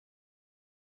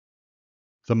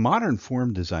The modern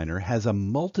form designer has a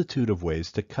multitude of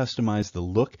ways to customize the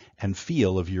look and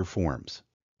feel of your forms.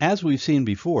 As we've seen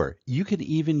before, you can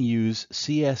even use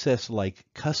CSS-like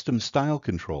custom style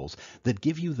controls that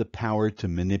give you the power to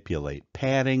manipulate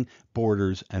padding,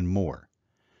 borders, and more.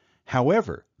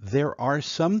 However, there are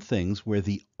some things where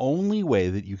the only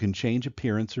way that you can change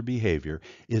appearance or behavior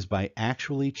is by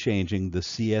actually changing the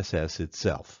CSS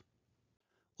itself.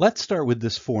 Let's start with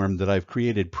this form that I've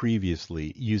created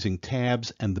previously using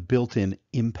tabs and the built-in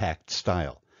impact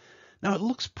style. Now it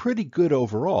looks pretty good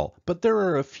overall, but there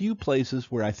are a few places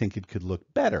where I think it could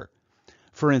look better.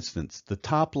 For instance, the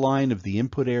top line of the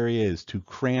input area is too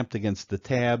cramped against the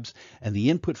tabs, and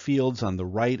the input fields on the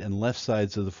right and left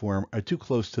sides of the form are too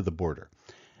close to the border.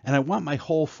 And I want my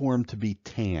whole form to be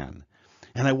tan.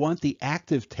 And I want the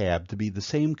active tab to be the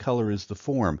same color as the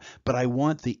form, but I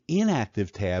want the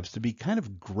inactive tabs to be kind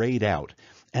of grayed out,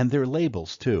 and their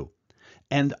labels too.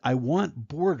 And I want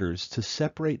borders to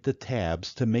separate the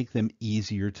tabs to make them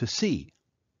easier to see.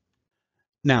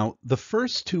 Now, the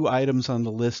first two items on the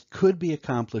list could be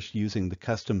accomplished using the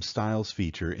Custom Styles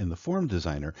feature in the Form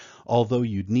Designer, although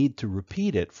you'd need to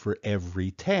repeat it for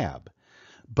every tab.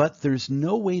 But there's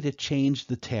no way to change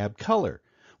the tab color,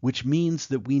 which means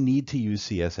that we need to use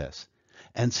CSS.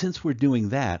 And since we're doing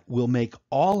that, we'll make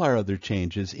all our other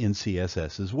changes in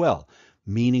CSS as well,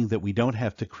 meaning that we don't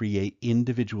have to create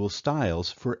individual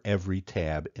styles for every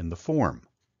tab in the form.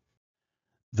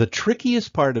 The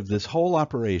trickiest part of this whole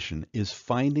operation is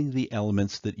finding the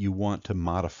elements that you want to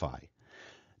modify.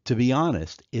 To be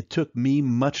honest, it took me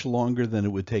much longer than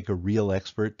it would take a real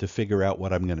expert to figure out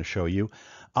what I'm going to show you.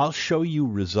 I'll show you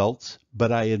results,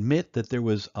 but I admit that there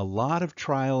was a lot of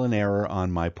trial and error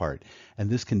on my part, and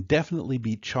this can definitely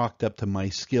be chalked up to my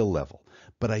skill level.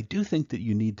 But I do think that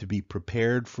you need to be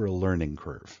prepared for a learning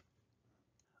curve.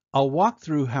 I'll walk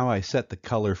through how I set the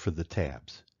color for the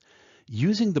tabs.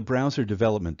 Using the browser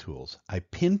development tools, I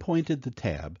pinpointed the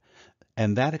tab,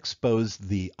 and that exposed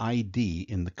the ID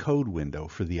in the code window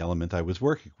for the element I was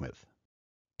working with.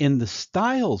 In the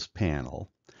Styles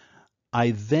panel,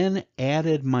 I then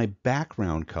added my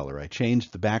background color. I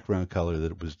changed the background color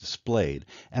that was displayed,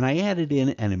 and I added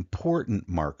in an important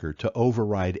marker to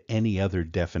override any other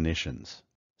definitions.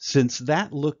 Since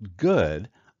that looked good,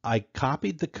 I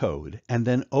copied the code and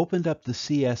then opened up the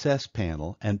CSS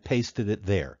panel and pasted it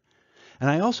there. And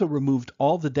I also removed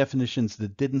all the definitions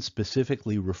that didn't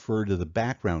specifically refer to the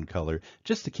background color,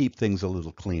 just to keep things a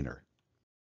little cleaner.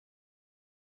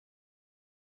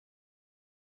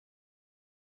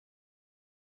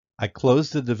 I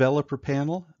closed the developer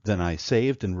panel, then I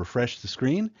saved and refreshed the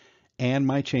screen, and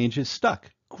my changes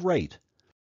stuck. Great.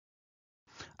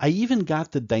 I even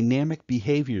got the dynamic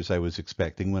behaviors I was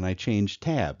expecting when I changed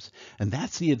tabs, and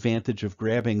that's the advantage of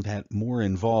grabbing that more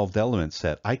involved element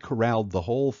set. I corralled the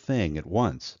whole thing at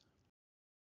once.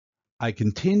 I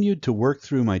continued to work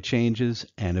through my changes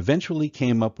and eventually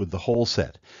came up with the whole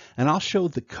set, and I'll show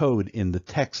the code in the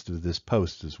text of this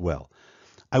post as well.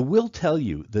 I will tell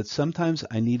you that sometimes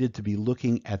I needed to be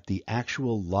looking at the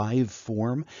actual live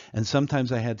form, and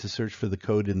sometimes I had to search for the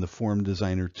code in the Form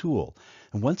Designer tool.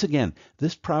 And once again,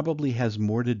 this probably has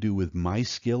more to do with my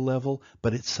skill level,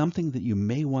 but it's something that you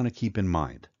may want to keep in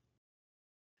mind.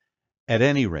 At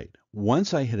any rate,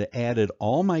 once I had added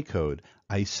all my code,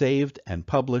 I saved and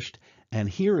published, and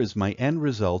here is my end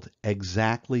result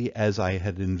exactly as I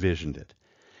had envisioned it.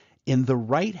 In the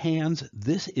right hands,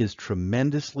 this is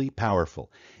tremendously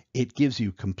powerful. It gives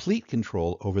you complete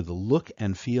control over the look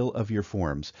and feel of your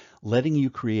forms, letting you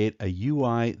create a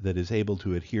UI that is able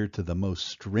to adhere to the most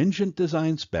stringent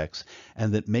design specs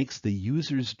and that makes the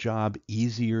user's job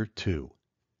easier too.